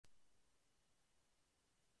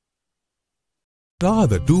are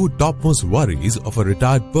the two topmost worries of a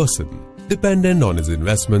retired person, dependent on his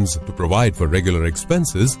investments to provide for regular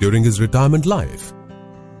expenses during his retirement life.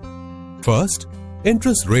 First,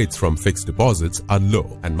 interest rates from fixed deposits are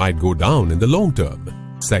low and might go down in the long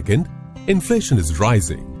term. Second, inflation is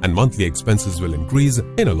rising and monthly expenses will increase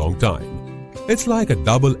in a long time. It's like a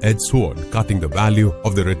double-edged sword cutting the value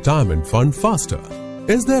of the retirement fund faster.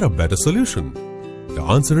 Is there a better solution? The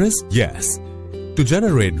answer is yes. To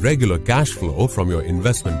generate regular cash flow from your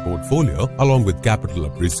investment portfolio along with capital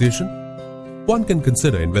appreciation, one can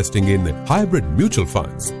consider investing in hybrid mutual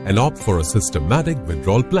funds and opt for a systematic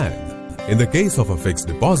withdrawal plan. In the case of a fixed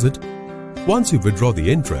deposit, once you withdraw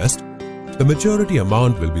the interest, the maturity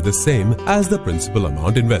amount will be the same as the principal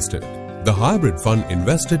amount invested. The hybrid fund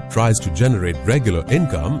invested tries to generate regular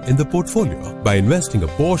income in the portfolio by investing a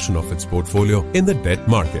portion of its portfolio in the debt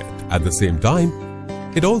market. At the same time,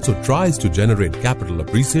 it also tries to generate capital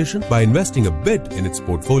appreciation by investing a bit in its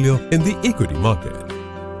portfolio in the equity market.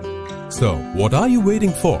 So, what are you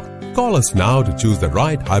waiting for? Call us now to choose the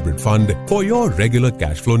right hybrid fund for your regular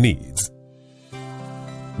cash flow needs.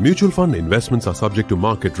 Mutual fund investments are subject to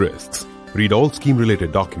market risks. Read all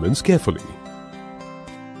scheme-related documents carefully.